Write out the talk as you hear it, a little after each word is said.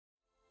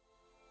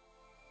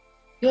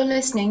You're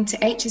listening to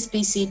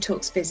HSBC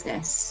Talks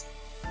Business.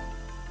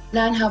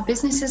 Learn how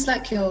businesses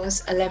like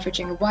yours are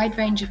leveraging a wide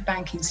range of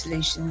banking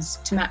solutions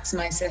to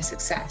maximise their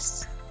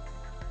success,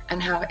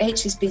 and how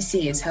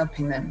HSBC is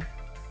helping them.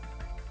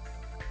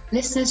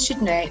 Listeners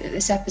should note that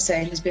this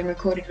episode has been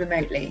recorded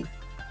remotely,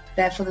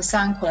 therefore the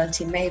sound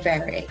quality may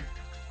vary.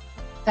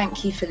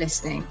 Thank you for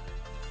listening.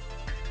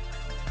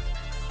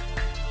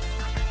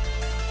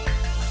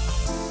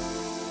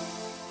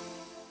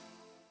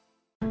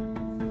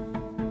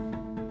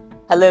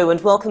 Hello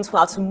and welcome to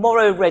our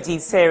Tomorrow Ready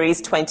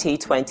Series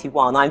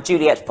 2021. I'm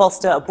Juliet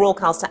Foster, a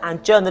broadcaster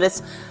and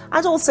journalist,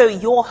 and also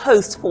your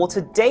host for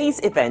today's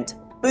event,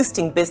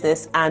 Boosting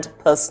Business and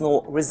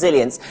Personal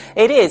Resilience.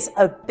 It is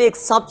a big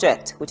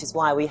subject, which is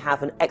why we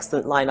have an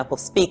excellent lineup of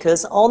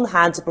speakers on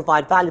hand to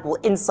provide valuable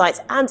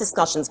insights and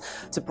discussions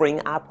to bring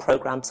our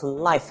programme to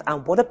life.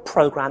 And what a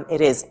programme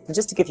it is. And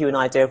just to give you an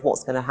idea of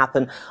what's going to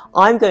happen,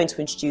 I'm going to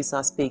introduce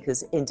our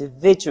speakers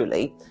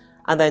individually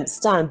and then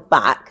stand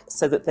back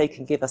so that they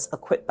can give us a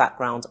quick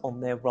background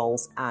on their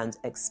roles and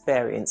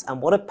experience.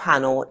 And what a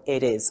panel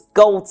it is.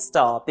 Gold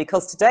star,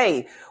 because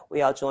today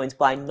we are joined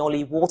by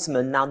Nolly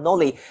Waterman. Now,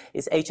 Nolly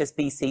is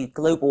HSBC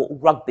Global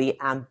Rugby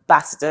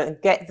Ambassador.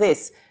 And get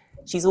this,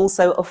 she's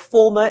also a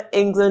former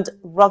England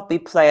rugby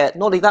player.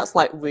 Nolly, that's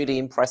like really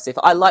impressive.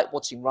 I like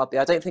watching rugby.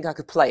 I don't think I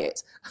could play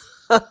it.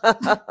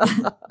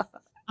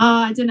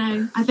 I don't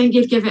know. I think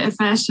you'd give it a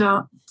fair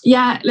shot.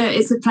 Yeah, look,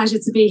 it's a pleasure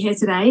to be here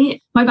today.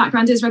 My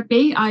background is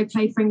rugby. I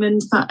played for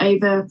England for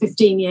over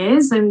 15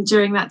 years. And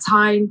during that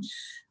time,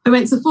 I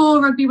went to 4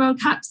 Rugby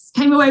World Cups,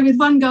 came away with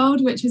 1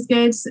 gold, which was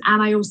good.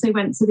 And I also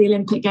went to the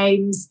Olympic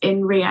Games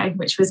in Rio,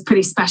 which was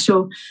pretty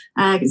special.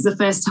 It was the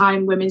first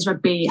time women's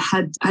rugby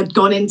had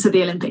gone into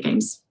the Olympic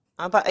Games.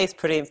 Oh, that is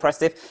pretty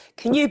impressive.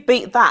 Can you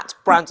beat that,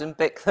 Brandon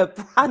Bickler?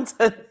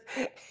 Brandon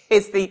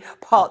is the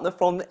partner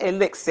from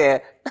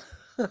Elixirr.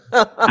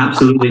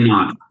 Absolutely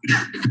not.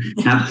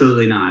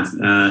 Absolutely not.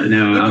 No,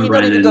 I'm You're Brandon.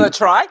 not even going to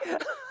try?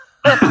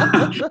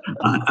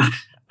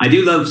 I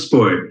do love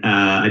sport.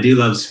 You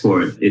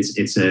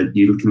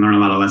can learn a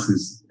lot of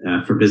lessons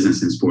for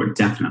business in sport,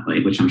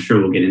 definitely, which I'm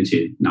sure we'll get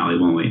into, Nolly,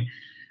 won't we?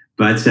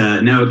 But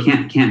no,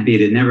 can't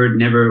beat it.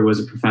 Never was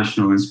a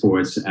professional in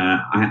sports.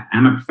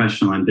 I'm a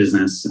professional in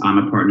business. I'm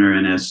a partner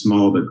in a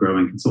small but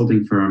growing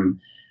consulting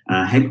firm,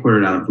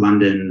 headquartered out of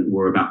London.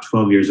 We're about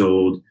 12 years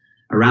old.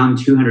 Around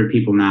 200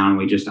 people now, and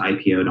we just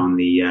IPO'd on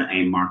the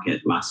AIM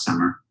market last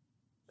summer.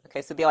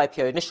 Okay, so the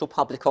IPO, initial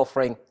public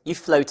offering, you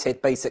floated,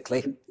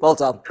 basically. Well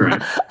done.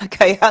 Correct.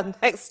 Okay, and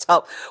next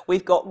up,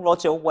 we've got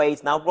Roger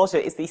Wade. Now, Roger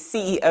is the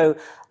CEO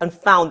and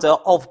founder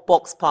of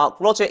Boxpark.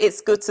 Roger,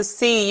 it's good to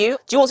see you.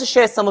 Do you want to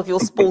share some of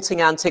your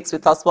sporting antics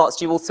with us whilst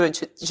you also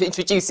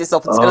introduce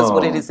yourself and tell us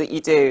what it is that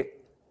you do?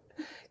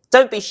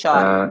 Don't be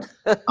shy.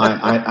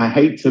 I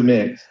hate to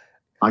admit,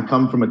 I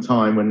come from a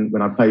time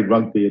when I played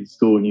rugby at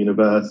school and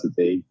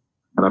university,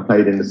 and I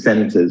played in the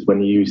centres when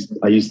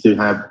I used to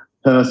have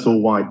Purcell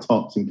white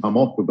tops and come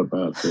off with a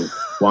Purcell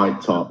white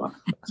top.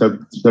 So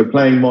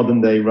playing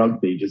modern day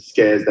rugby just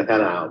scares the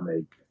hell out of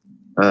me.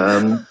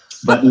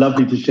 But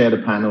lovely to share the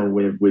panel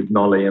with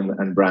Nolly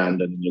and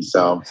Brandon and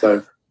yourself.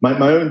 So my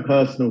own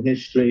personal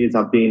history is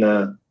I've been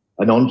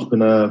an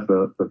entrepreneur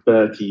for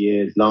 30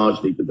 years,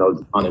 largely because I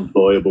was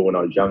unemployable when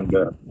I was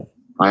younger.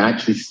 I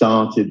actually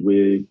started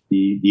with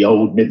the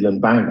old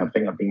Midland Bank. I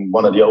think I've been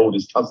one of the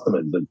oldest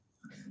customers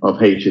of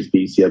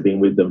HSBC. I've been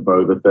with them for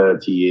over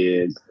 30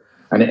 years.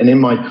 And in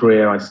my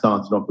career, I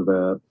started off with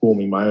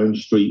forming my own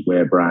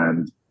streetwear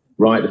brand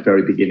right at the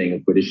very beginning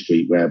of British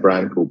streetwear, a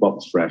brand called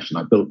Box Fresh. And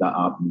I built that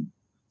up and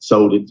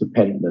sold it to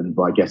Pentland,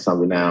 who I guess are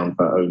renowned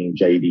for owning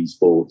JD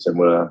Sports and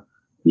were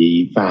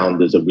the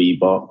founders of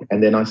Reebok.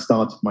 And then I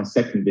started my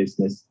second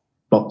business,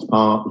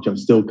 Boxpark, which I'm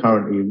still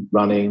currently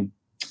running.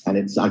 And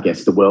it's, I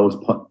guess, the world's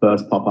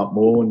first pop-up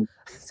mall.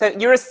 So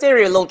you're a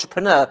serial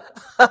entrepreneur.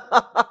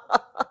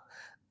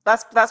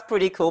 That's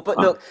pretty cool. But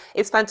look,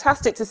 it's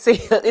fantastic to see.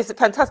 It's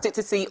fantastic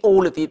to see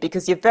all of you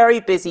because you're very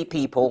busy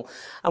people,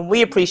 and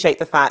we appreciate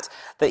the fact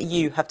that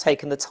you have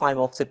taken the time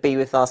off to be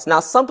with us.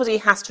 Now, somebody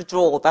has to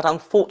draw that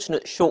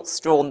unfortunate short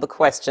straw on the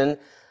question.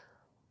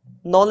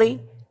 Nolly,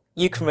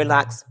 you can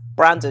relax.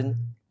 Brandon,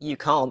 you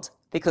can't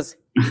because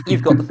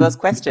you've got the first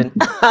question.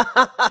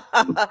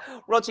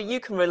 Roger,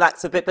 you can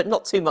relax a bit, but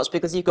not too much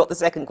because you've got the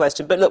second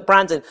question. But look,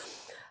 Brandon,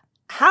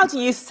 how do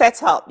you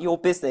set up your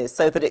business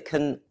so that it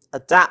can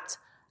adapt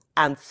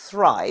and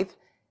thrive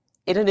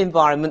in an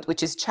environment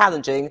which is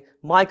challenging,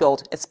 my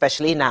God,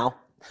 especially now?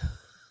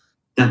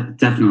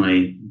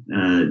 Definitely,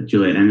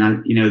 Juliet.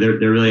 And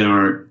there really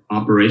are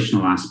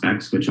operational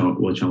aspects, which I'll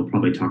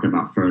probably talk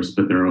about first,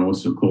 but there are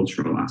also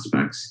cultural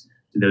aspects.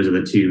 Those are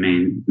the two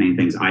main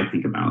things I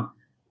think about.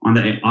 On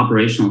the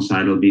operational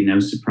side, it'll be no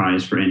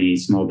surprise for any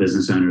small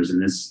business owners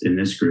in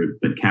this group,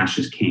 but cash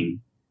is king.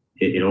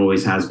 It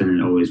always has been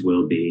and always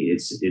will be.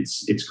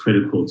 It's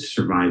critical to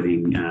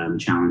surviving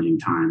challenging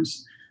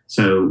times.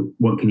 So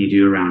what can you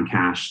do around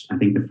cash? I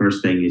think the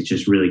first thing is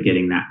just really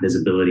getting that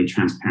visibility,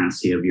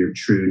 transparency of your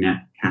true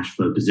net cash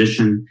flow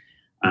position.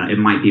 It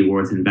might be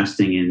worth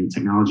investing in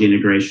technology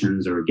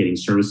integrations or getting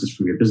services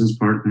from your business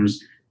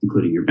partners,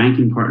 including your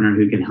banking partner,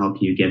 who can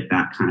help you get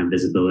that kind of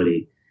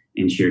visibility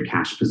into your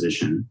cash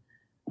position.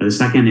 The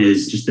second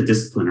is just the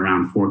discipline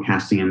around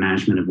forecasting and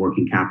management of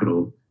working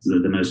capital.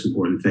 The most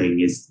important thing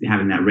is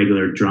having that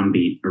regular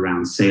drumbeat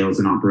around sales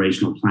and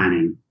operational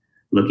planning,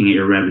 looking at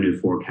your revenue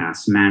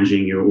forecasts,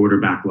 managing your order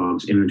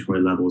backlogs,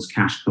 inventory levels,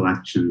 cash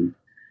collection,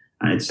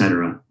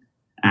 etc.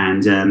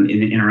 And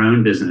in our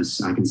own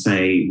business, I can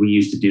say we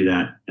used to do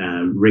that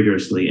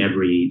rigorously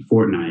every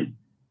fortnight.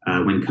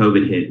 When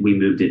COVID hit, we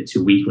moved it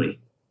to weekly.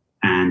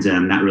 And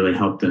that really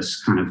helped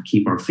us kind of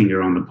keep our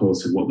finger on the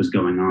pulse of what was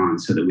going on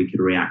so that we could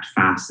react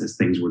fast as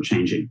things were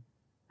changing.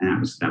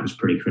 And that was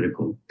pretty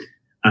critical.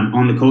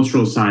 On the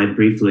cultural side,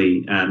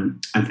 briefly,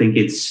 I think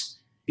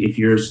if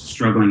you're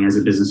struggling as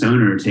a business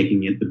owner, taking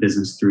the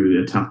business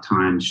through a tough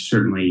time,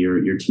 certainly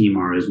your team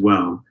are as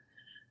well.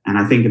 And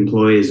I think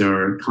employees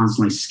are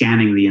constantly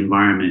scanning the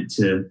environment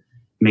to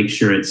make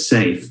sure it's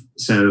safe.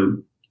 So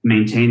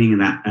maintaining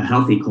a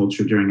healthy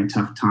culture during a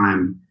tough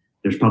time,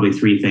 there's probably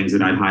three things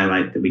that I'd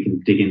highlight that we can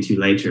dig into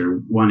later.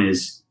 One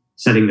is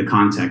setting the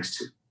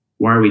context.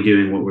 Why are we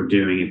doing what we're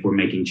doing if we're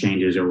making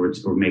changes or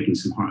we're making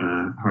some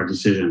hard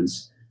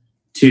decisions?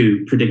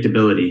 Two,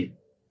 predictability.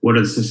 What are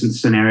the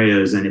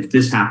scenarios? And if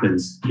this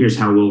happens, here's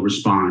how we'll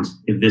respond.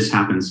 If this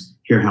happens,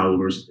 here's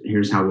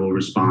how we'll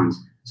respond,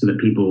 so that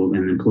people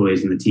and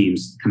employees and the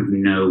teams kind of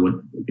know what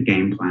the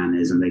game plan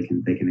is and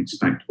they can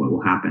expect what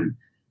will happen.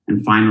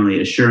 And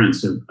finally,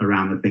 assurance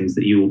around the things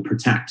that you will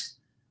protect.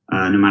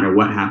 No matter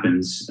what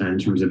happens in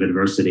terms of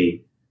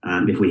adversity,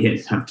 if we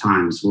hit tough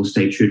times, we'll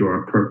stay true to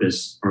our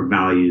purpose, our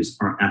values,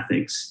 our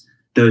ethics.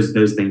 Those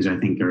things, I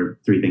think, are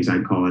three things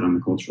I'd call it on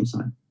the cultural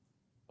side.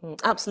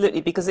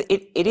 Absolutely, because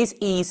it is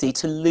easy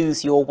to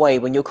lose your way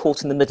when you're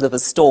caught in the middle of a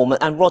storm.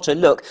 And Roger,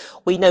 look,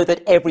 we know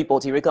that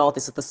everybody,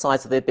 regardless of the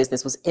size of their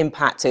business, was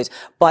impacted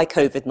by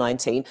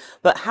COVID-19.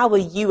 But how were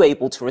you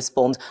able to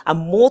respond? And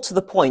more to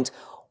the point,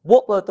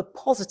 what were the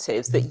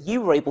positives that you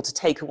were able to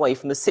take away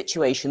from a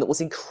situation that was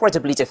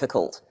incredibly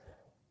difficult?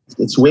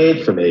 It's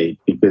weird for me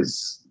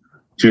because,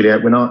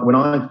 Juliet, when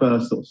I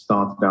first sort of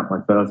started out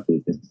my first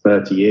business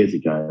 30 years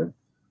ago,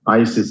 I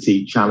used to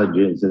see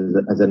challenges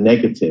as a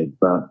negative.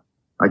 But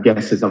I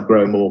guess as I've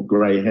grown more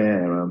grey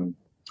hair,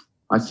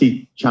 I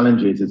see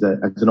challenges as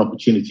an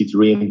opportunity to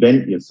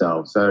reinvent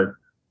yourself. So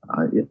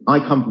I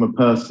come from a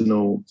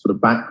personal sort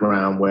of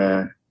background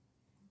where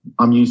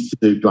I'm used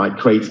to like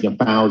creating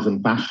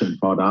 1,000 fashion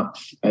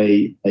products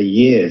a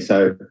year.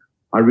 So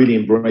I really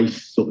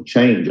embrace sort of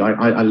change.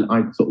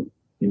 I sort of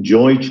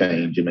enjoy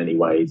change in many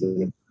ways.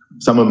 And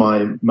some of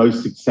my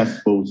most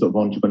successful sort of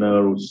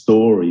entrepreneurial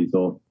stories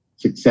or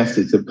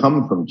successes have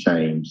come from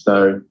change.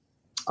 So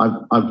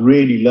I've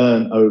really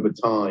learned over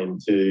time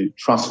to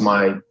trust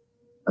my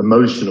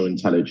emotional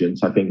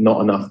intelligence. I think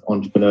not enough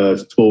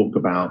entrepreneurs talk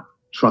about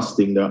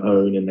trusting their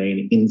own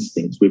innate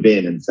instincts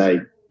within and say,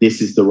 this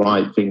is the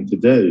right thing to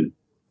do.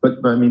 But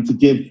I mean, to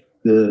give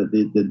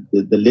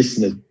the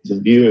listeners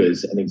and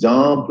viewers an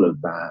example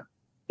of that,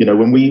 you know,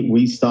 when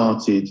we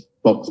started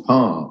Box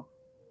Park,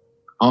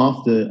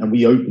 and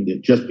we opened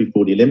it just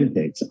before the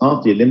Olympics,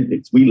 after the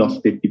Olympics, we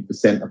lost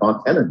 50% of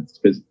our tenants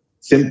because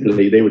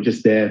simply they were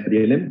just there for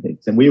the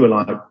Olympics. And we were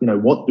like, you know,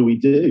 what do we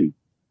do?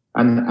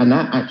 And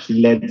that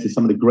actually led to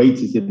some of the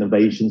greatest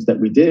innovations that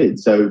we did.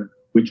 So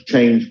we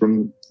changed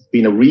from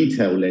being a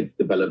retail-led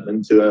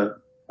development to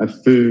a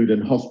food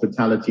and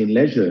hospitality and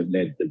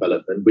leisure-led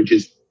development, which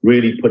has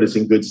really put us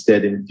in good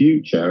stead in the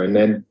future. And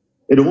then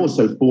it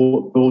also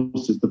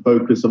forced us to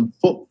focus on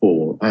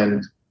footfall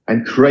and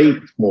create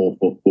more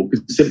footfall,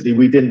 because simply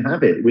we didn't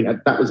have it.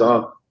 That was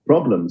our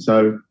problem.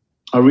 So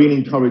I really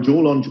encourage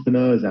all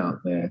entrepreneurs out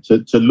there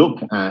to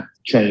look at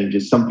change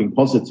as something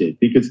positive,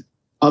 because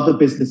other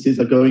businesses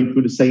are going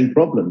through the same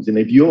problems. And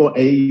if you're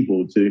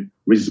able to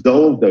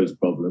resolve those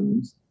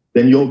problems,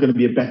 then you're going to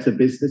be a better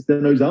business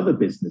than those other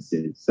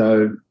businesses.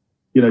 So,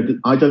 you know,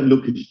 I don't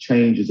look at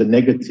change as a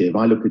negative.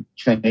 I look at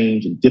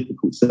change and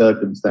difficult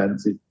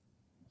circumstances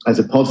as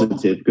a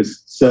positive,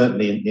 because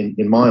certainly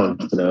in my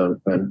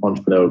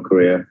entrepreneurial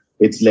career,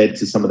 it's led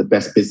to some of the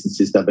best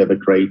businesses that I've ever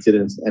created,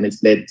 and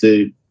it's led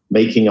to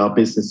making our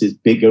businesses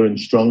bigger and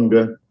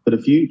stronger for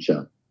the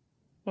future.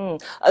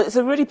 It's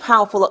a really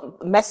powerful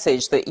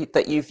message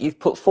that you've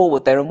put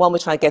forward there, and one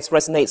which I guess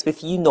resonates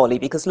with you, Nolly,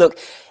 because look,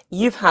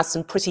 you've had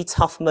some pretty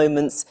tough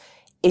moments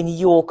in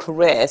your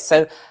career.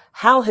 So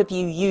how have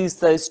you used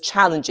those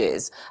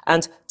challenges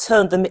and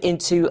turned them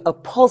into a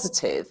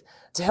positive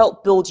to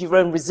help build your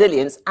own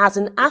resilience as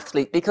an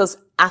athlete? Because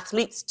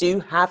athletes do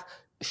have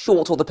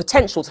short, or the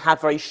potential to have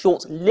very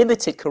short,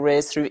 limited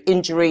careers through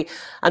injury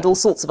and all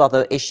sorts of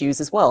other issues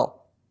as well.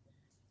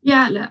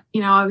 Yeah, look,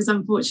 you know, I was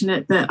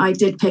unfortunate that I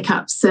did pick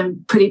up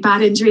some pretty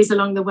bad injuries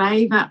along the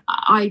way, but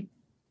I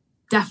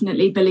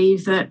definitely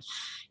believe that,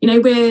 you know,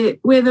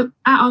 we're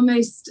at our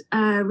most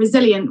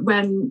resilient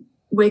when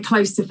we're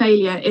close to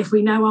failure, if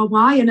we know our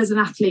why. And as an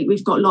athlete,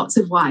 we've got lots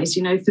of whys.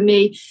 You know, for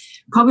me,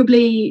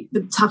 probably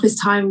the toughest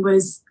time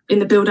was in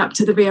the build up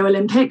to the Rio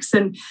Olympics.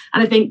 And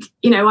I think,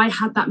 I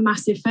had that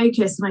massive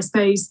focus, and I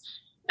suppose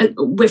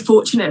we're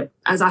fortunate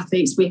as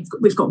athletes.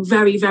 We've got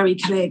very, very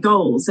clear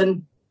goals.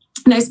 And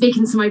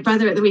speaking to my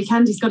brother at the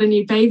weekend, he's got a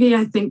new baby.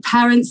 I think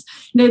parents,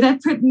 they're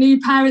new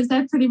parents,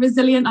 they're pretty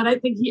resilient. I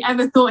don't think he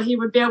ever thought he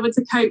would be able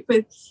to cope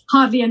with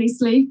hardly any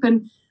sleep.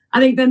 And I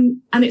think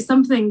and it's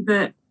something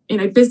that,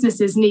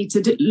 businesses need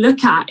to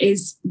look at,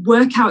 is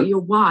work out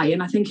your why.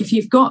 And I think if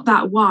you've got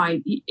that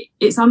why,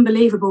 it's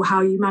unbelievable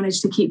how you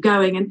manage to keep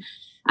going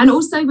and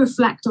also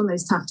reflect on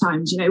those tough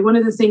times. One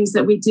of the things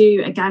that we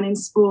do, again, in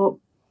sport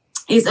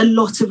is a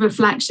lot of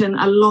reflection,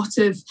 a lot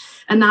of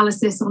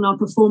analysis on our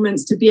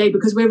performance to be able,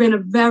 because we're in a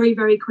very,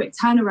 very quick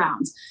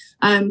turnaround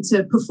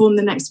to perform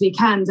the next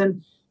weekend.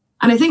 And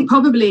I think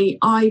probably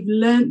I've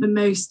learned the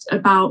most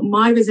about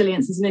my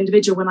resilience as an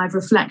individual when I've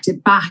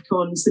reflected back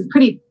on some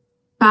pretty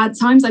bad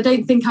times. I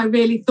don't think I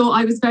really thought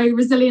I was very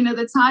resilient at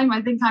the time.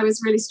 I think I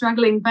was really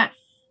struggling. But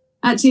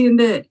actually, in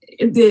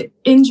the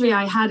injury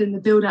I had in the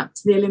build up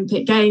to the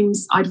Olympic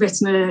Games, I'd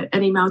written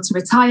an email to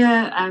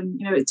retire.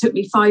 It took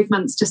me 5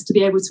 months just to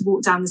be able to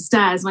walk down the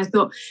stairs. And I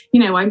thought,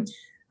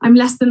 I'm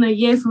less than a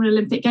year from an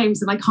Olympic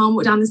Games and I can't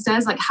walk down the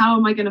stairs. Like, how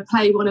am I going to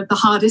play one of the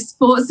hardest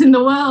sports in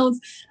the world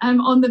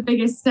on the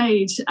biggest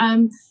stage?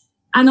 And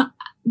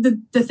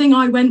the thing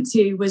I went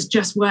to was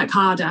just work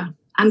harder.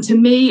 And to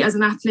me, as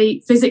an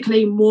athlete,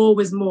 physically, more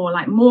was more.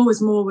 Like, more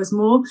was more was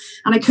more.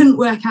 And I couldn't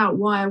work out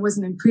why I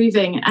wasn't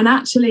improving. And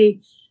actually,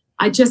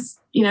 I just,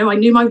 I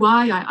knew my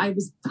why. I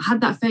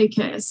had that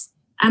focus.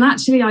 And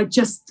actually, I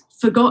just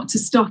forgot to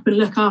stop and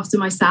look after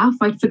myself.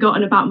 I'd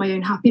forgotten about my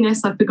own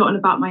happiness. I'd forgotten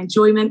about my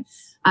enjoyment.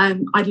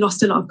 I'd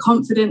lost a lot of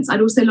confidence.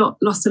 I'd also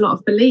lost a lot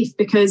of belief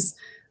because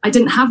I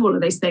didn't have all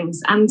of those things.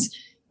 And,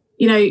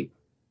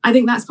 I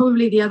think that's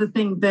probably the other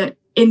thing, that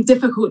in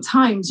difficult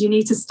times, you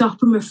need to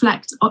stop and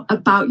reflect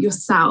about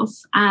yourself.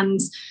 And,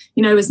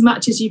 as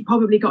much as you've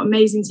probably got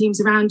amazing teams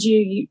around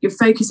you, you're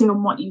focusing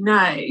on what you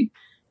know,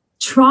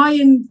 try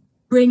and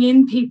bring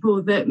in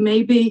people that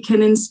maybe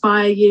can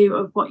inspire you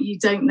of what you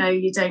don't know.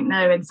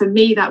 And for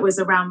me, that was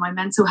around my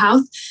mental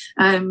health.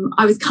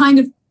 I was kind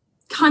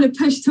of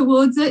pushed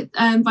towards it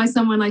by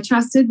someone I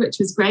trusted, which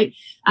was great.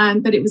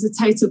 But it was a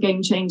total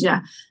game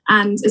changer.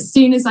 And as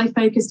soon as I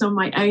focused on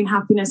my own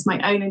happiness,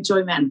 my own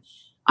enjoyment,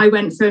 I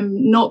went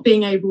from not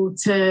being able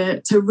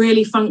to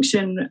really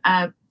function,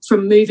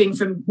 from moving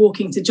from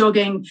walking to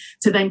jogging,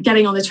 to then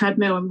getting on the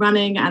treadmill and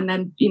running, and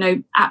then,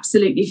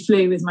 absolutely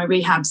flew with my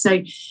rehab.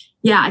 So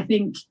yeah, I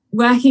think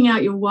working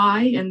out your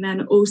why and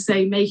then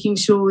also making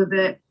sure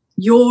that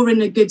you're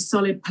in a good,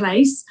 solid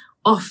place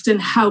often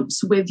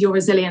helps with your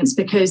resilience,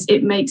 because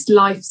it makes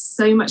life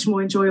so much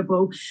more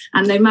enjoyable.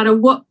 And no matter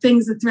what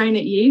things are thrown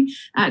at you,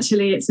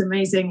 actually, it's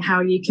amazing how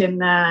you can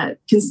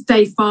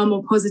stay far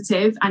more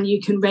positive, and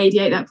you can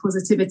radiate that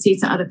positivity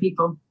to other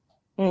people.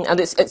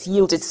 And it's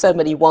yielded so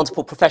many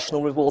wonderful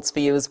professional rewards for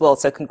you as well.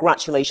 So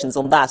congratulations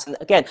on that. And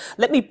again,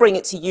 let me bring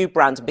it to you,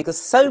 Brandon,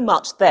 because so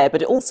much there,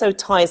 but it also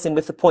ties in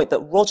with the point that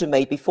Roger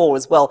made before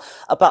as well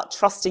about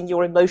trusting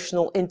your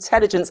emotional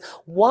intelligence.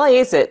 Why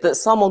is it that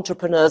some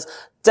entrepreneurs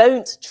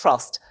don't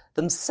trust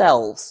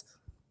themselves?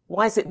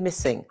 Why is it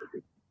missing?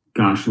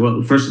 Gosh,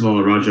 well, first of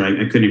all, Roger,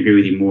 I couldn't agree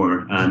with you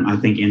more. I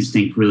think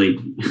instinct really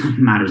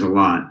matters a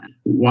lot.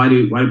 Why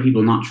do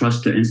people not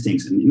trust their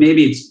instincts? And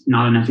maybe it's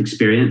not enough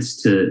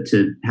experience to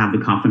have the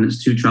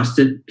confidence to trust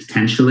it,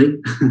 potentially.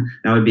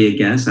 That would be a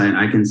guess.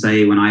 I can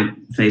say when I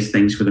faced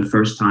things for the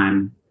first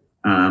time,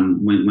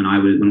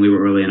 when we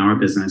were early in our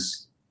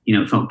business,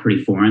 it felt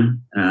pretty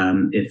foreign.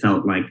 It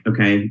felt like,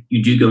 okay,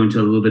 you do go into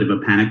a little bit of a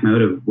panic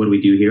mode of, what do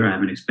we do here? I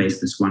haven't faced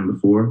this one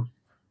before.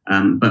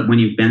 But when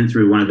you've been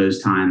through one of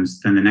those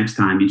times, then the next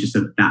time you just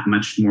are that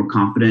much more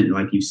confident,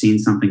 like you've seen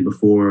something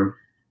before.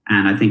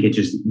 And I think it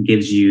just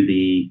gives you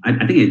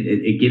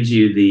it gives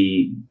you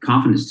the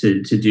confidence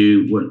to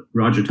do what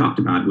Roger talked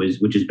about,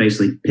 which is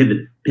basically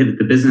pivot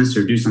the business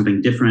or do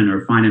something different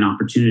or find an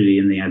opportunity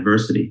in the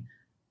adversity.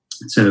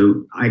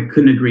 So I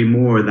couldn't agree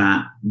more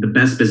that the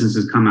best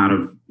businesses come out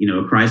of,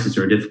 a crisis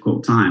or a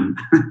difficult time.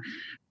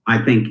 I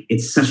think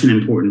it's such an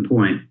important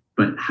point.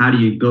 But how do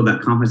you build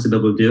that confidence to be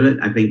able to do it?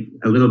 I think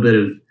a little bit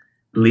of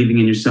believing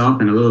in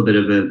yourself and a little bit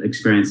of an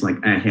experience like,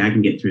 hey, I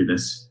can get through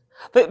this.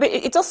 But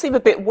it does seem a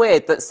bit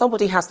weird that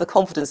somebody has the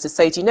confidence to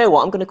say, do you know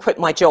what, I'm going to quit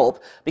my job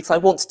because I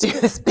want to do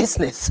this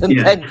business. And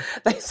then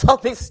they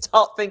suddenly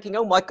start thinking,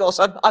 oh my gosh,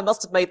 I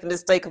must have made the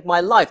mistake of my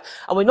life.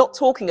 And we're not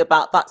talking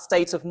about that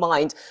state of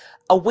mind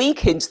a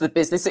week into the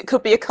business. It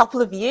could be a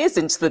couple of years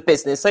into the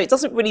business. So it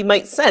doesn't really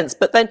make sense.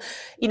 But then,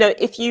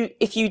 if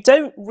you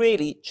don't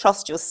really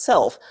trust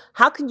yourself,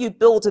 how can you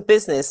build a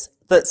business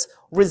that's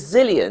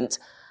resilient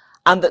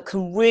and that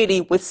can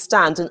really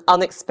withstand an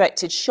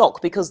unexpected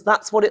shock? Because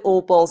that's what it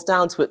all boils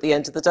down to at the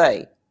end of the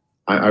day.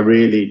 I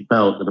really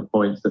felt that the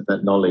points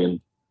that Nolly and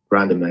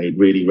Brandon made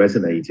really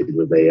resonated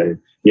with me.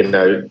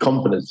 And,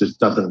 confidence just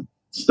doesn't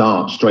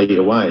start straight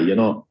away. You're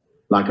not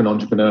like an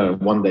entrepreneur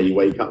and one day you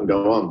wake up and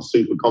go, oh, I'm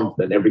super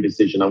confident. Every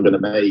decision I'm going to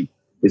make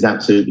is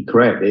absolutely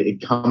correct.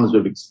 It comes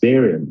with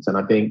experience. And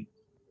I think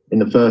in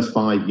the first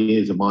 5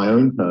 years of my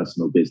own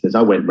personal business,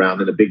 I went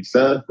round in a big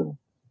circle.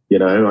 You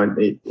know,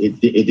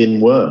 it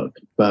didn't work.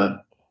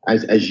 But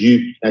as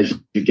you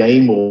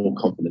gain more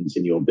confidence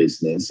in your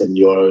business and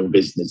your own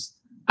business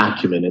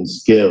acumen and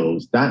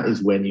skills, that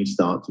is when you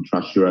start to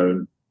trust your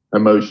own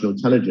emotional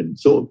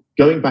intelligence. So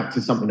going back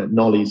to something that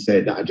Nolly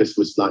said that I just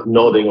was like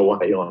nodding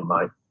away on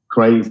like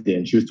crazy,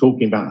 and she was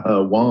talking about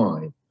her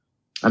why.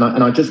 And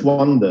I just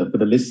wonder, for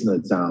the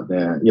listeners out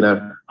there, you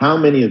know, how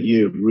many of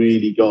you have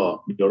really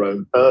got your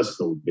own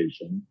personal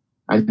vision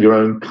and your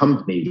own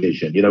company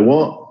vision? You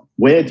know,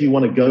 where do you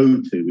want to go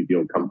to with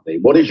your company?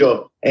 What is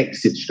your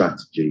exit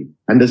strategy?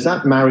 And does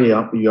that marry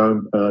up with your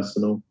own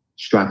personal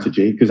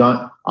strategy? Because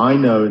I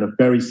know in a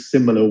very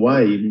similar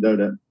way, even though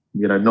that,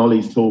 you know,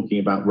 Nolly's talking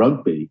about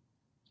rugby,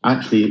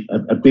 actually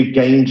a big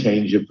game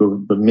changer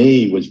for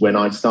me was when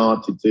I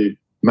started to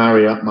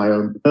marry up my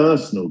own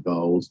personal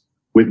goals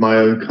with my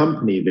own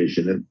company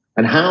vision.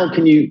 And how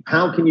can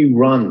you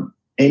run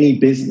any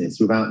business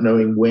without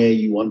knowing where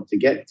you want to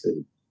get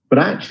to? But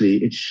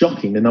actually, it's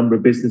shocking the number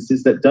of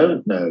businesses that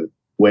don't know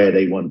where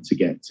they want to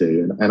get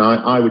to. And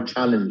I would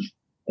challenge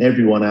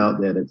everyone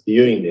out there that's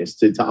viewing this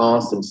to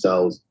ask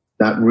themselves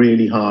that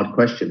really hard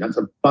question. That's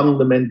a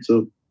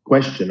fundamental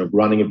question of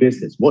running a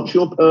business. What's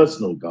your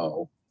personal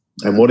goal?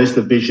 And what is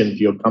the vision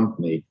for your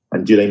company?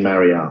 And do they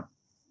marry up?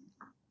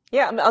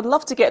 Yeah, I mean, I'd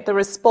love to get the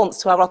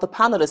response to our other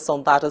panelists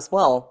on that as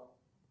well.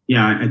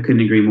 Yeah, I couldn't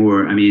agree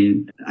more. I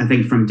mean, I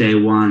think from day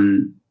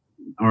one,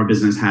 our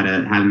business had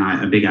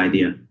a big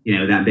idea. You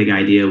know, that big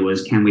idea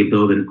was, can we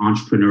build an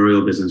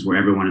entrepreneurial business where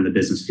everyone in the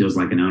business feels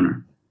like an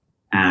owner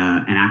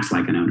and acts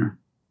like an owner?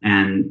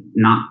 And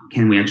not,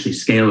 can we actually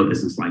scale a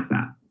business like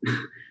that?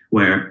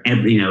 where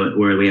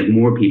where we have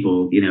more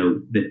people, you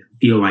know, that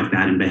feel like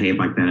that and behave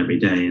like that every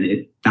day.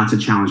 And that's a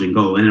challenging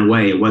goal. And in a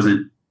way, it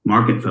wasn't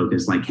market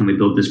focused. Like, can we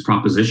build this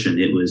proposition?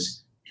 It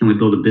was, can we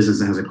build a business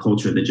that has a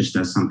culture that just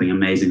does something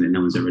amazing that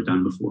no one's ever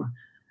done before?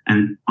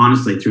 And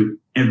honestly, through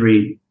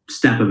every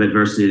step of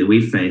adversity that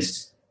we've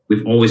faced,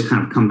 we've always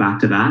kind of come back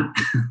to that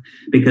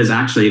because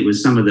actually it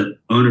was some of the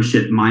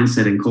ownership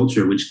mindset and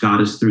culture which got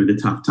us through the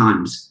tough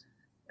times,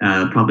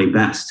 probably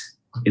best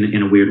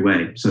in a weird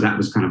way. So that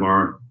was kind of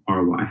our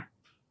why.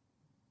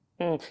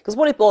 Because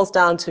what it boils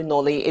down to,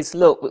 Nolly, is,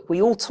 look,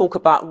 we all talk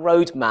about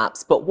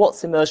roadmaps, but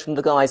what's emerged from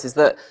the guys is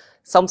that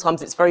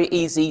sometimes it's very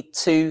easy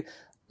to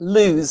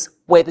lose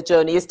where the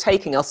journey is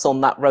taking us on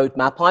that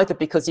roadmap, either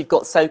because you've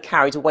got so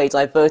carried away,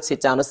 diverted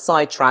down a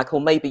sidetrack, or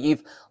maybe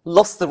you've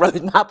lost the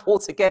roadmap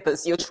altogether,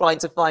 so you're trying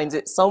to find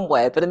it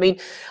somewhere. But I mean,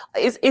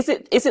 is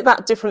it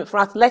that different for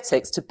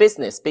athletics to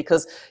business?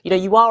 Because, you know,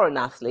 you are an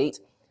athlete,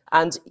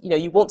 and, you know,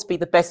 you want to be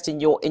the best in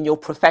your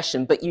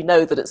profession, but you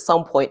know that at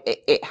some point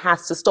it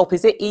has to stop.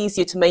 Is it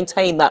easier to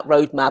maintain that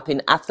roadmap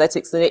in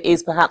athletics than it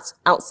is perhaps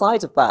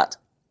outside of that?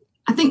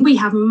 I think we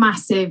have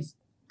massive,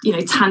 you know,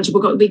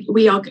 tangible goals.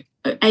 We are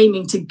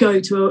aiming to go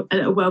to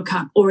a World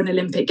Cup or an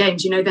Olympic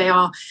Games. You know, they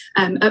are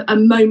a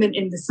moment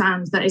in the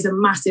sand that is a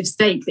massive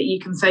stake that you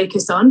can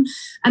focus on.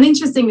 And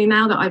interestingly,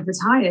 now that I've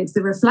retired,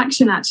 the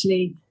reflection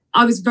actually,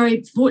 I was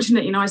very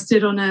fortunate. You know, I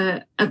stood on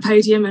a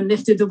podium and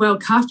lifted the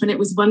World Cup, and it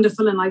was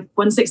wonderful. And I've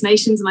won Six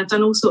Nations and I've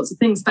done all sorts of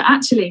things. But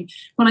actually,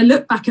 when I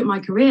look back at my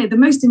career, the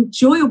most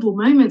enjoyable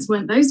moments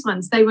weren't those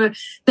ones. They were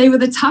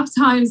the tough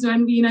times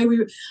when, you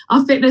know,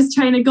 our fitness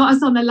trainer got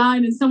us on the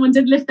line and someone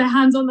did lift their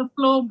hands on the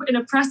floor in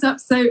a press up.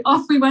 So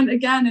off we went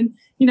again. And,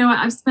 you know,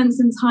 I've spent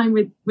some time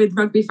with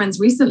rugby friends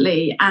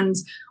recently, and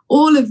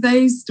all of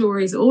those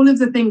stories, all of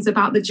the things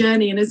about the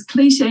journey, and as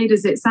cliched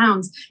as it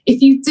sounds, if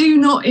you do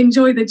not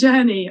enjoy the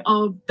journey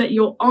that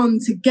you're on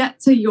to get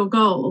to your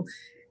goal,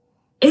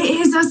 it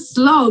is a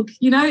slog.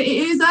 You know, it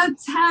is a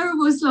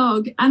terrible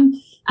slog. And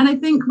I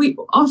think we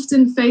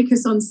often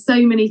focus on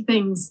so many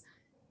things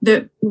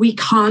that we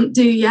can't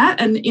do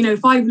yet. And, you know,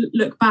 if I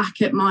look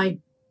back at my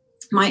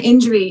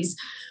injuries,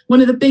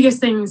 one of the biggest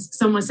things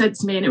someone said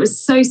to me, and it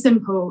was so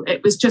simple,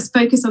 it was just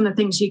focus on the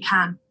things you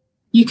can.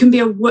 You can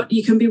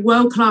be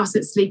world class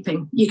at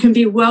sleeping. You can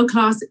be world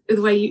class in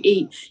the way you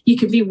eat. You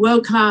can be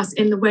world class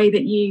in the way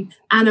that you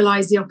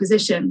analyze the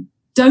opposition.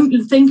 Don't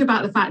think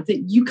about the fact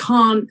that you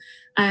can't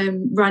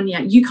run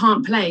yet. You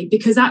can't play,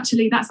 because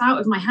actually that's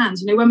out of my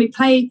hands. You know, when we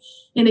play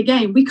in a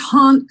game, we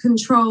can't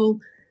control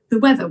the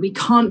weather. We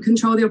can't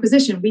control the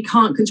opposition. We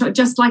can't control,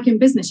 just like in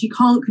business, you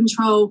can't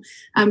control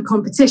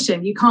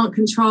competition. You can't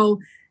control,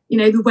 you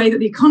know, the way that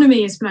the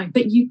economy is flowing,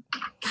 but you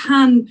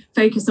can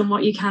focus on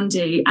what you can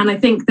do. And I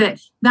think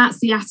that that's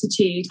the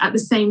attitude at the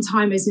same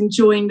time as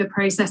enjoying the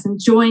process,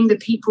 enjoying the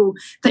people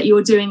that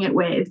you're doing it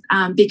with.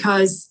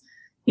 Because,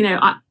 you know,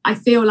 I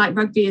feel like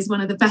rugby is one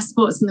of the best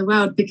sports in the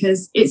world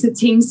because it's a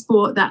team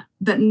sport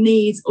that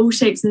needs all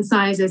shapes and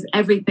sizes,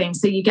 everything.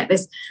 So you get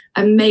this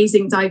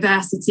amazing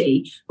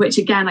diversity, which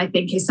again, I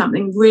think is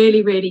something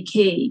really, really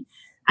key.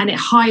 And it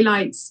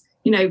highlights,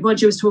 you know,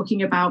 Roger was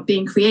talking about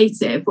being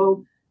creative.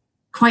 Well,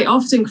 quite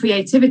often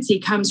creativity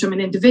comes from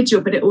an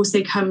individual, but it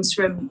also comes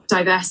from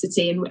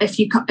diversity. And if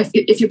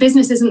your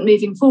business isn't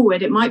moving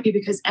forward, it might be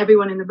because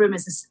everyone in the room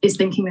is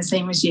thinking the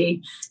same as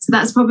you. So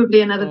that's probably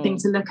another thing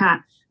to look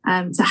at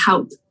to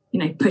help,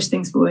 push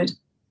things forward.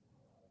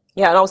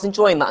 Yeah, and I was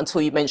enjoying that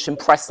until you mentioned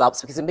press-ups,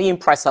 because me and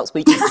press-ups,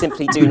 we just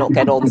simply do not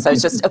get on. So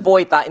just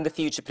avoid that in the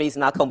future, please,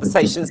 in our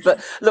conversations.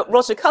 But look,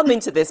 Roger, come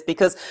into this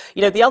because,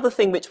 the other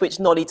thing which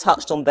Nolly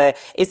touched on there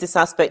is this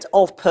aspect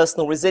of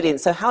personal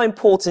resilience. So how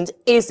important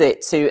is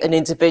it to an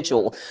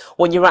individual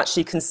when you're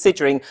actually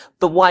considering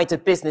the wider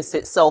business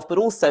itself, but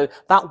also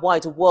that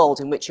wider world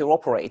in which you're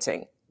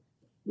operating?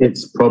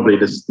 It's probably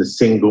the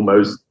single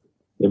most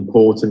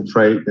important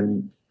trait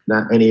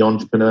that any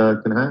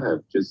entrepreneur can have.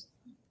 Just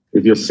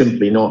if you're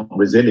simply not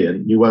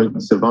resilient, you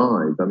won't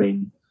survive. I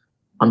mean,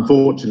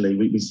 unfortunately,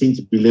 we seem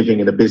to be living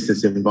in a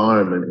business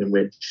environment in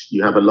which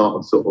you have a lot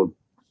of sort of,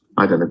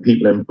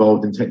 people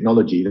involved in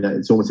technology. That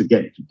it's almost a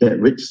get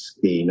rich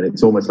scheme, and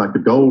it's almost like a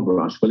gold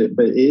rush. Well,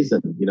 but it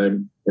isn't.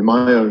 In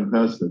my own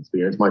personal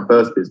experience, my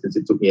first business,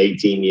 it took me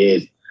 18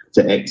 years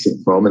to exit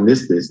from, and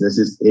this business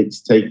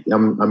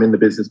I'm in the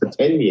business for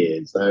 10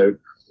 years. So,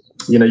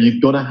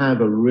 you've got to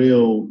have a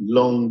real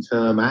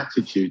long-term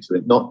attitude to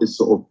it, not this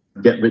sort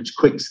of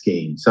get-rich-quick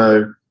scheme.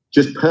 So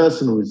just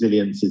personal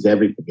resilience is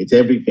everything. It's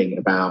everything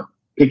about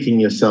picking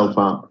yourself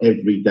up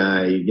every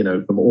day,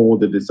 from all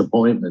the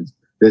disappointments.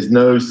 There's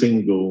no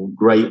single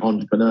great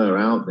entrepreneur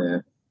out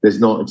there that's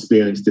not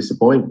experienced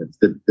disappointments.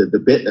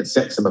 The bit that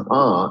sets them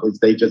apart is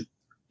they just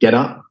get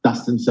up,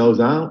 dust themselves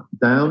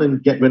down,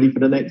 and get ready for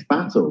the next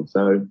battle.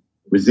 So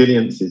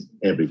resilience is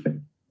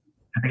everything.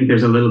 I think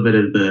there's a little bit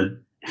of the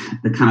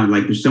kind of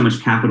like, there's so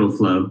much capital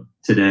flow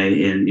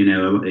today in,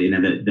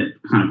 that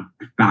kind of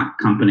back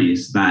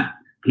companies that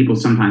people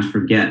sometimes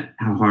forget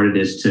how hard it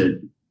is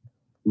to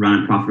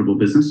run a profitable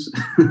business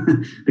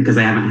because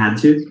they haven't had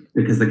to,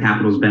 because the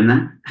capital's been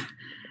there.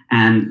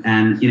 And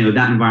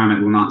that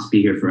environment will not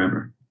be here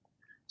forever.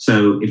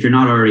 So if you're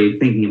not already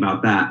thinking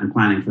about that and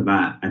planning for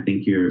that, I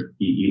think you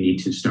need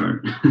to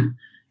start.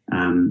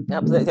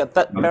 Absolutely,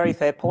 very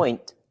fair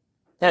point.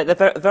 No,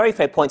 they're very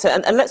fair points.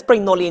 And let's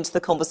bring Nolly into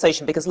the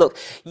conversation because, look,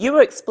 you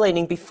were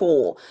explaining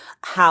before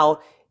how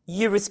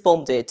you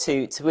responded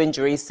to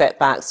injuries,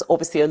 setbacks,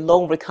 obviously a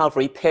long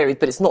recovery period,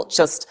 but it's not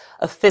just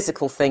a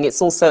physical thing,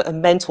 it's also a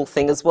mental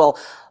thing as well.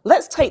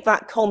 Let's take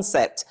that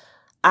concept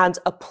and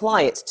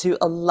apply it to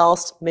a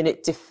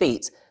last-minute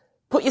defeat.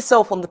 Put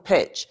yourself on the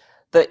pitch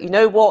that,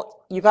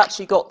 you've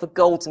actually got the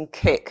golden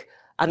kick,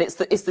 and it's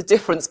the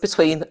difference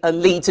between a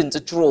lead and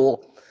a draw,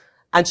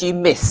 and you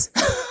miss.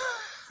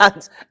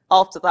 And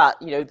after that,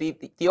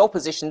 the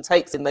opposition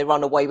takes it and they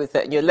run away with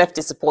it and you're left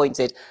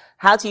disappointed.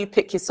 How do you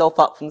pick yourself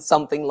up from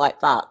something like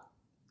that?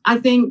 I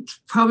think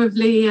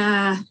probably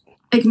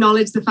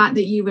acknowledge the fact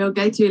that you will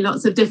go through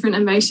lots of different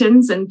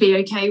emotions and be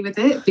okay with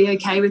it. Be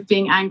okay with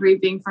being angry,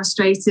 being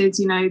frustrated,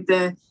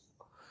 the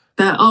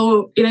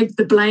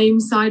blame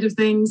side of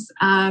things.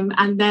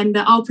 And then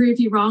I'll prove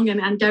you wrong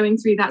and going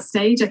through that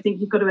stage. I think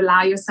you've got to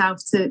allow yourself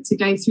to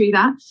go through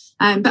that.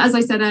 But as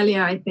I said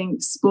earlier, I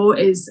think sport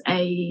is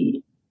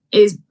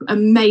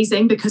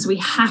amazing because we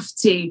have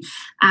to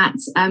at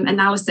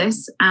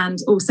analysis and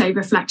also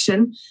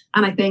reflection.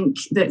 And I think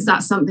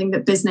that's something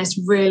that business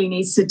really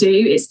needs to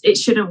do. It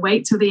shouldn't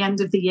wait till the end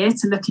of the year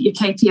to look at your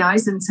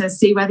KPIs and to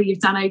see whether you've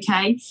done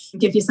okay.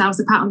 Give yourselves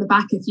a pat on the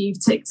back if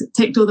you've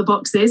ticked all the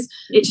boxes.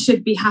 It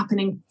should be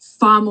happening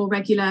far more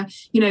regular,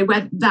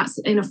 whether that's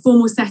in a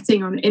formal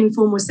setting or an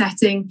informal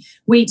setting.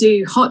 We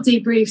do hot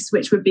debriefs,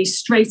 which would be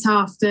straight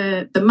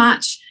after the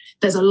match.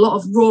 There's a lot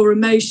of raw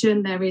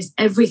emotion. There is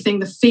everything,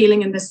 the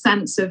feeling and the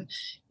sense of,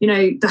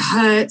 the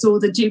hurt or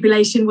the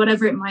jubilation,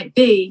 whatever it might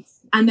be.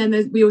 And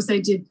then we also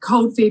did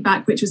cold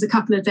feedback, which was a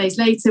couple of days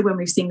later when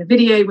we've seen the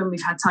video, when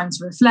we've had time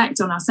to reflect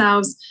on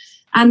ourselves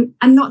and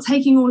not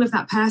taking all of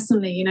that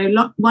personally.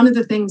 One of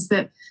the things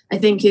that I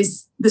think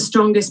is the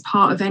strongest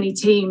part of any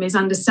team is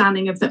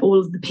understanding of all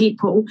of the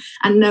people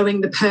and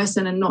knowing the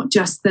person and not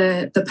just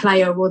the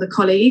player or the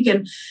colleague.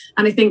 And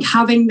I think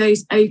having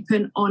those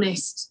open,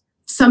 honest,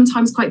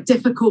 sometimes quite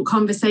difficult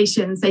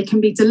conversations, they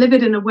can be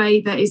delivered in a way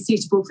that is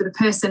suitable for the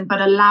person, but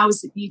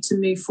allows you to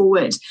move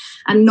forward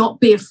and not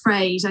be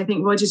afraid. I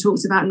think Roger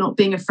talks about not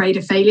being afraid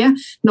of failure,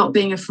 not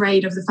being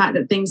afraid of the fact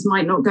that things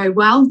might not go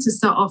well to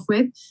start off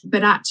with,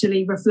 but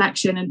actually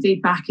reflection and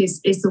feedback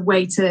is the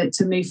way to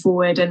move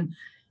forward. And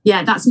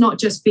yeah, that's not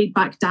just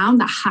feedback down,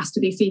 that has to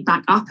be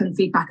feedback up and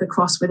feedback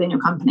across within your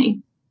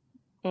company.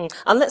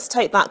 And let's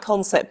take that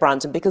concept,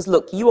 Brandon, because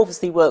look, you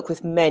obviously work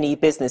with many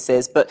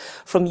businesses, but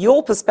from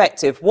your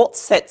perspective, what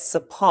sets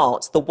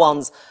apart the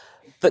ones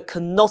that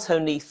can not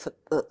only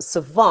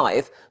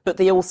survive, but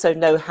they also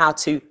know how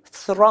to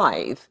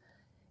thrive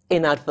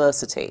in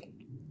adversity?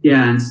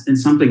 Yeah, and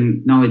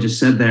something Nolly just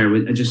said there,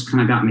 it just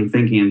kind of got me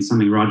thinking, and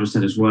something Roger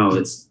said as well.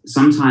 It's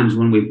sometimes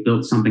when we've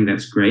built something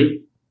that's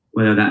great,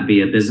 whether that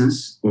be a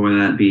business or whether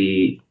that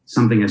be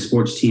something a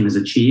sports team has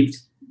achieved,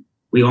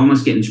 we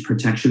almost get into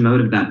protection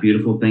mode of that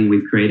beautiful thing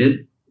we've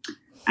created.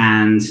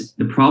 And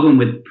the problem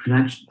with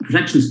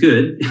protection is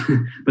good,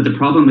 but the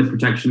problem with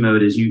protection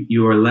mode is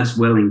you are less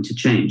willing to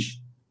change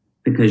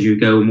because you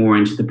go more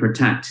into the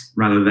protect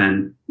rather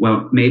than,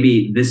 well,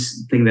 maybe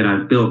this thing that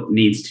I've built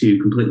needs to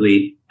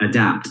completely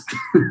adapt.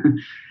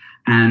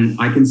 And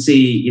I can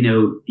see,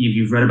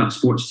 you've read about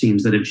sports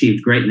teams that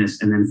achieved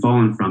greatness and then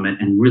fallen from it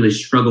and really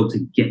struggled to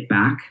get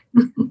back.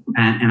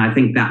 and I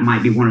think that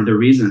might be one of the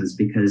reasons,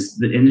 because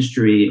the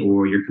industry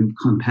or your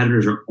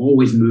competitors are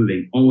always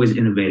moving, always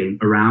innovating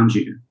around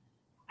you.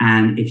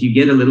 And if you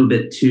get a little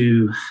bit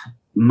too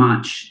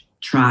much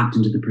trapped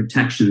into the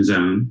protection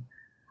zone,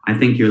 I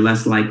think you're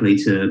less likely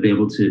to be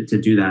able to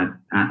do that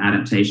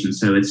adaptation.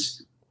 So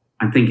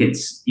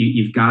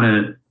you've got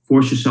to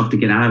force yourself to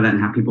get out of that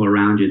and have people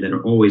around you that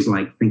are always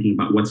like thinking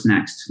about what's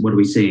next, what are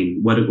we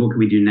seeing, what can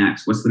we do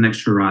next, what's the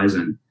next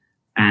horizon,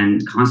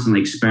 and constantly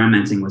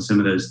experimenting with some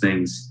of those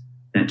things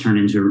that turn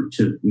into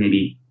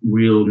maybe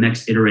real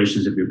next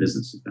iterations of your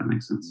business, if that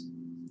makes sense.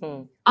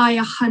 I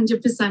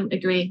 100%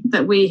 agree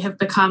that we have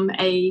become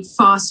a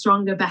far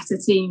stronger, better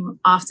team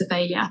after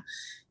failure.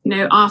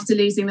 After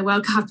losing the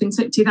World Cup in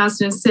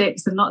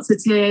 2006 and lots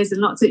of tears and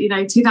lots of,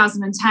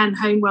 2010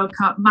 home World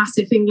Cup,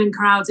 massive England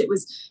crowds. It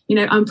was,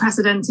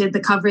 unprecedented,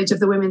 the coverage of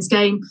the women's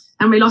game.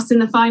 And we lost in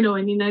the final,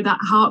 and, that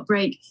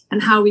heartbreak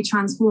and how we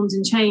transformed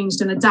and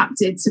changed and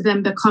adapted to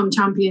then become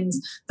champions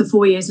the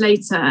 4 years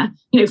later.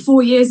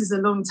 4 years is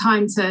a long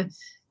time to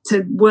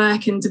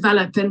work and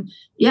develop. And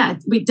yeah,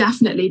 we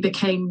definitely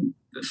became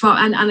far,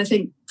 and I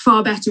think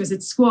far better as a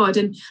squad.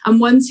 And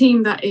one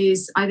team that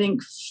is, I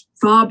think,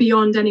 far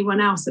beyond anyone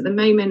else at the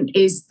moment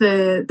is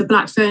the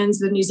Black Ferns,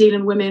 the New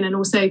Zealand women, and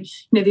also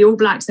the All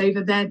Blacks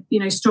over their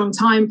strong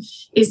time,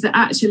 is that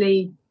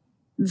actually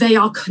they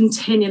are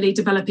continually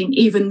developing,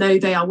 even though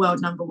they are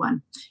world number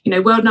one.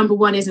 World number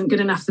one isn't good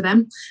enough for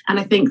them, and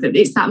I think that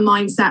it's that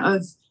mindset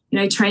of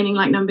training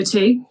like number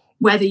two,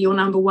 whether you're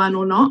number one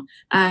or not.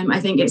 I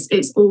think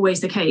it's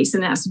always the case,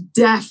 and that's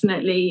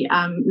definitely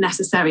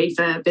necessary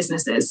for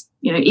businesses.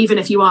 Even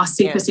if you are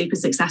super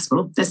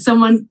successful, there's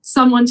someone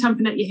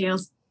champing at your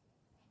heels.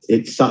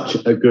 It's such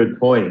a good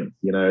point.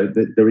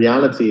 The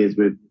reality is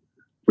with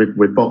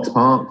Box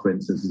Park, for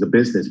instance, as a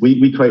business,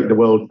 we created the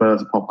world's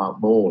first pop-up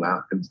mall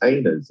out of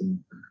containers.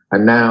 And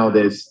now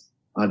there's,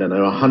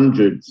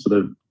 100 sort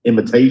of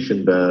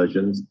imitation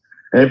versions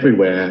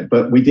everywhere.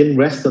 But we didn't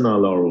rest on our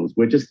laurels.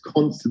 We're just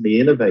constantly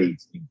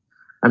innovating.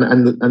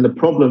 And the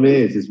problem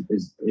is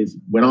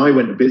when I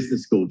went to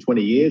business school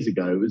 20 years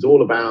ago, it was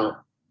all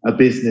about a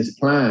business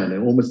plan.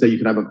 And almost so you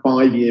could have a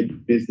 5-year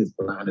business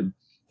plan and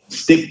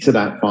stick to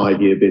that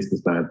 5-year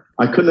business plan.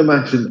 I couldn't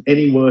imagine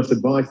any worse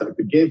advice I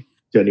could give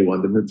to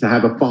anyone than to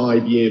have a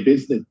 5-year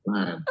business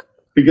plan,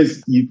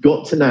 because you've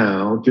got to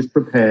now just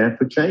prepare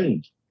for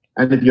change.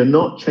 And if you're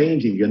not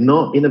changing, you're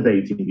not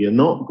innovating, you're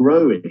not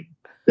growing,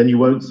 then you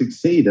won't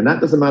succeed. And that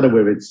doesn't matter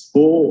whether it's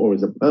sport or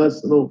as a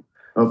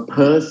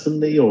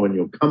personally or in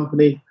your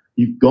company.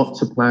 You've got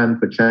to plan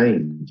for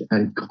change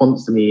and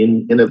constantly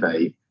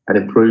innovate and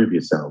improve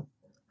yourself.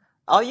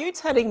 Are you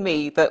telling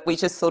me that we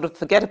just sort of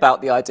forget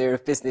about the idea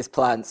of business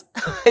plans?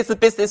 Is the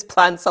business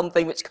plan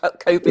something which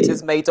COVID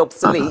has made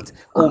obsolete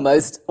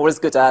almost, or as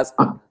good as?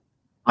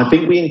 I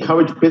think we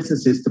encourage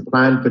businesses to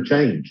plan for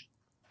change,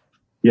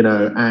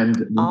 and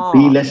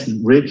be less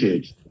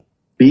rigid,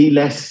 be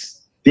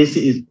less, this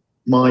is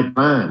my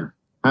plan.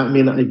 I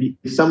mean,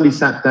 if somebody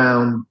sat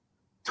down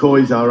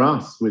Toys R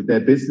Us with their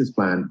business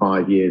plan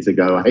 5 years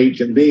ago, or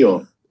H&B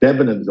or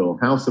Debenhams or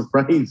House of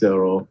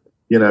Fraser or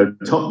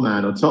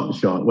Topman or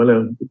Topshop,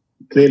 well,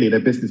 clearly their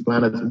business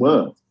plan hasn't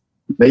worked.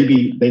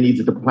 Maybe they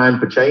needed to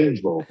plan for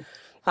change more.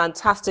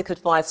 Fantastic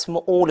advice from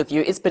all of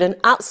you. It's been an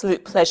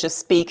absolute pleasure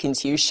speaking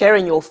to you,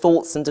 sharing your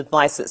thoughts and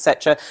advice,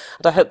 etc.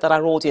 And I hope that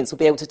our audience will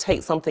be able to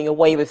take something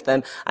away with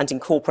them and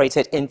incorporate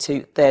it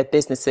into their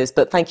businesses.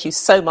 But thank you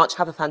so much.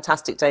 Have a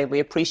fantastic day. We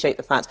appreciate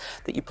the fact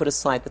that you put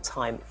aside the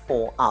time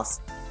for us.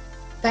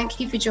 Thank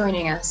you for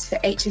joining us for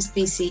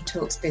HSBC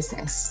Talks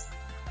Business.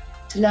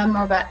 To learn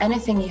more about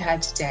anything you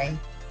heard today,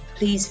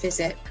 please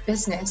visit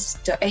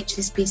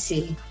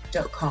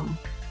business.hsbc.com.